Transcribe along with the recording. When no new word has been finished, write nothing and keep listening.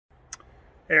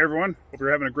Hey everyone, hope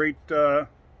you're having a great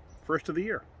first of the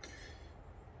year.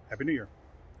 Happy New Year.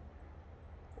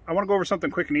 I want to go over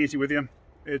something quick and easy with you.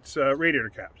 It's radiator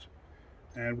caps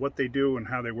and what they do and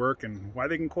how they work and why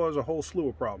they can cause a whole slew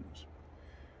of problems.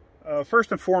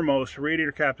 First and foremost,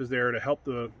 radiator cap is there to help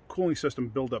the cooling system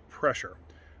build up pressure.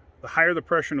 The higher the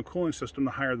pressure in the cooling system,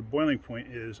 the higher the boiling point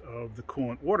is of the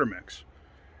coolant water mix.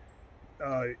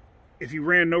 If you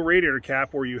ran no radiator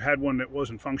cap, or you had one that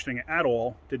wasn't functioning at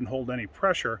all, didn't hold any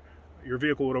pressure, your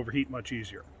vehicle would overheat much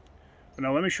easier. But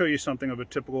now let me show you something of a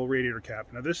typical radiator cap.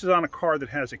 Now this is on a car that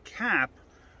has a cap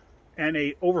and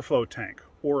a overflow tank,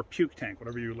 or a puke tank,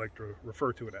 whatever you like to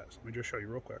refer to it as. Let me just show you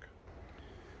real quick.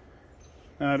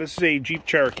 This is a Jeep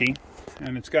Cherokee,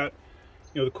 and it's got,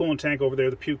 the coolant tank over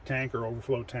there, the puke tank or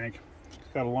overflow tank.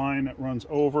 It's got a line that runs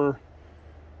over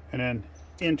and then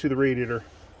into the radiator.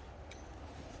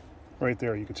 Right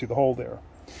there, you can see the hole there.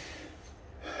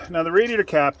 Now the radiator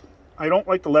cap, I don't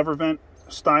like the lever vent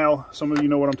style. Some of you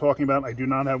know what I'm talking about. I do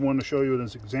not have one to show you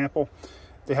as an example.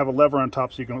 They have a lever on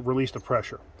top so you can release the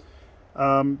pressure.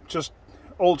 Just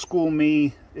old school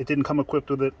me, it didn't come equipped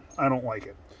with it. I don't like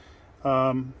it.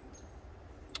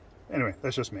 Anyway,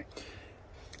 that's just me.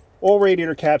 All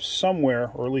radiator caps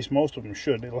somewhere, or at least most of them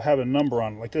should, it'll have a number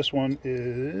on it. Like this one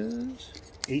is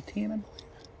 18, I believe.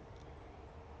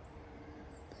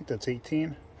 I think that's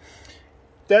 18.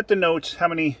 That denotes how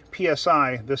many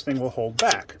PSI this thing will hold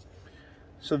back.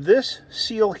 So this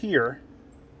seal here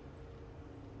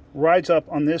rides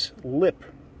up on this lip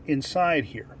inside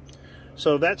here.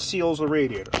 So that seals the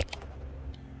radiator.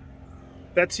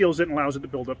 That seals it and allows it to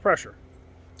build up pressure.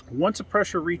 Once the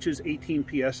pressure reaches 18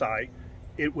 PSI,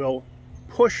 it will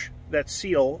push that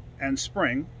seal and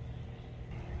spring.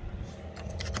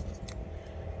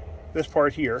 This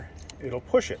part here, it'll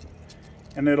push it.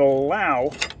 And it'll allow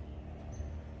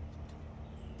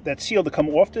that seal to come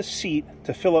off the seat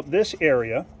to fill up this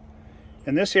area.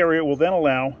 And this area will then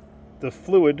allow the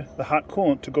fluid, the hot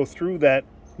coolant, to go through that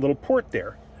little port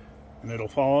there. And it'll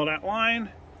follow that line,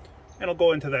 and it'll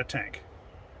go into that tank.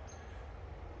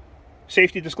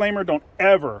 Safety disclaimer, don't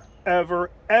ever,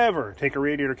 ever, ever take a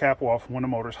radiator cap off when the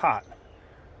motor's hot.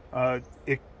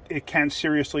 It can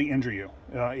seriously injure you.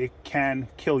 It can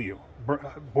kill you.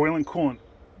 Boiling coolant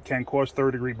can cause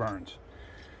third-degree burns.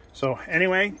 So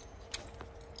anyway,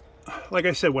 like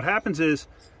I said, what happens is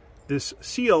this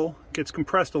seal gets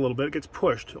compressed a little bit. It gets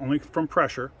pushed only from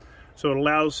pressure, so it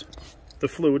allows the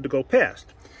fluid to go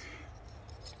past.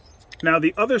 Now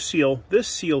the other seal, this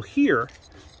seal here,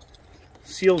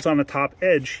 seals on the top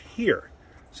edge here.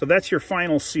 So that's your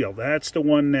final seal. That's the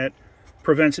one that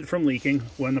prevents it from leaking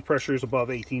when the pressure is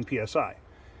above 18 psi.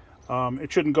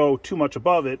 It shouldn't go too much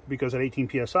above it, because at 18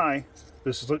 psi,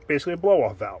 this is basically a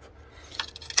blow-off valve.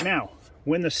 Now,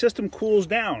 when the system cools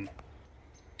down,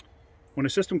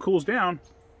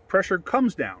 pressure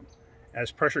comes down.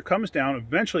 As pressure comes down,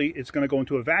 eventually it's going to go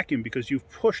into a vacuum because you've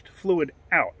pushed fluid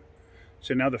out.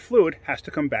 So now the fluid has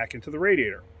to come back into the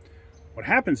radiator. What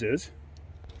happens is,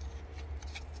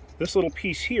 this little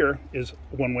piece here is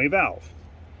a one-way valve.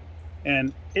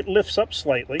 And it lifts up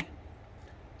slightly.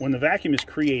 When the vacuum is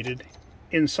created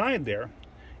inside there,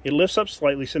 it lifts up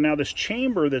slightly, so now this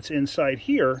chamber that's inside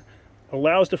here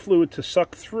allows the fluid to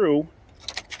suck through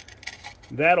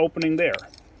that opening there.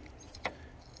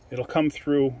 It'll come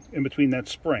through in between that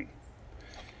spring.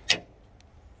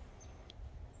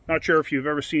 Not sure if you've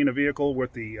ever seen a vehicle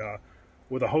with the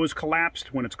hose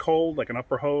collapsed when it's cold, like an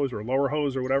upper hose or a lower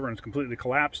hose or whatever, and it's completely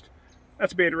collapsed.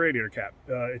 That's a bad radiator cap.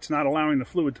 It's not allowing the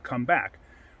fluid to come back.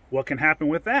 What can happen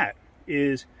with that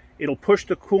is it'll push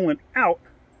the coolant out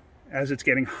as it's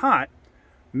getting hot,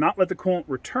 not let the coolant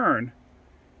return,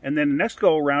 and then the next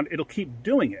go around it'll keep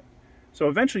doing it. So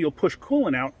eventually you'll push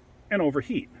coolant out and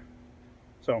overheat.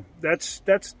 So that's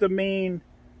the main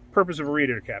purpose of a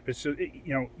radiator cap. It's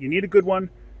you need a good one.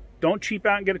 Don't cheap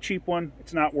out and get a cheap one.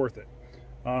 It's not worth it.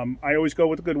 I always go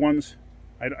with the good ones.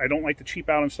 I don't like to cheap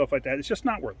out and stuff like that. It's just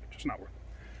not worth it. Just not worth it.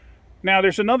 Now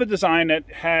there's another design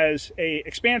that has a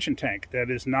expansion tank that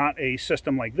is not a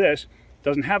system like this.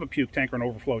 Doesn't have a puke tank or an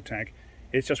overflow tank.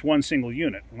 It's just one single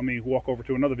unit. Let me walk over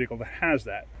to another vehicle that has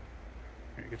that.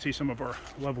 You can see some of our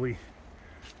lovely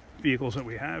vehicles that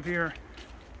we have here.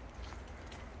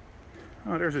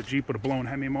 Oh, there's a Jeep with a blown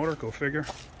Hemi motor, go figure.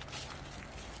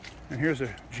 And here's a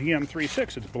GM 3.6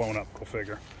 that's blown up, go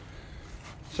figure.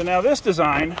 So now this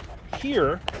design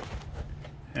here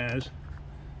has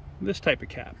this type of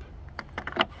cap.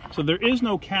 So there is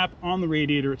no cap on the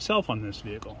radiator itself on this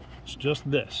vehicle. It's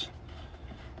just this.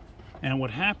 And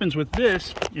what happens with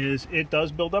this is it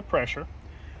does build up pressure,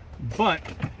 but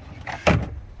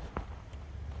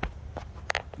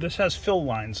this has fill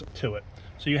lines to it.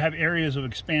 So you have areas of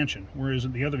expansion, whereas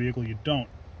in the other vehicle you don't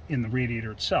in the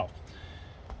radiator itself.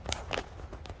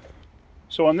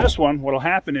 So on this one, what will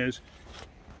happen is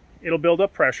it'll build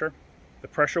up pressure. The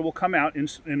pressure will come out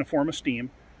in the form of steam,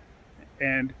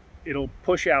 and it'll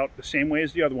push out the same way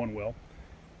as the other one will.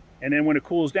 And then when it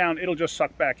cools down, it'll just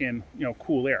suck back in,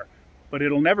 cool air. But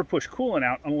it'll never push coolant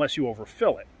out unless you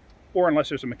overfill it, or unless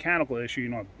there's a mechanical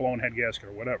issue, a blown head gasket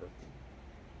or whatever.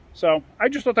 So I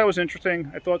just thought that was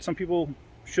interesting. I thought some people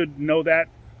should know that.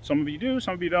 Some of you do,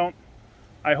 some of you don't.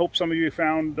 I hope some of you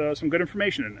found some good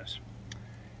information in this.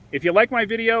 If you like my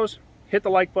videos, hit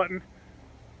the like button.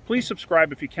 Please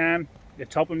subscribe if you can.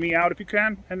 It's helping me out if you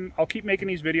can, and I'll keep making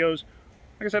these videos.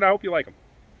 Like I said, I hope you like them.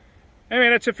 Anyway,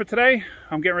 that's it for today.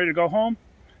 I'm getting ready to go home.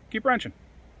 Keep wrenching.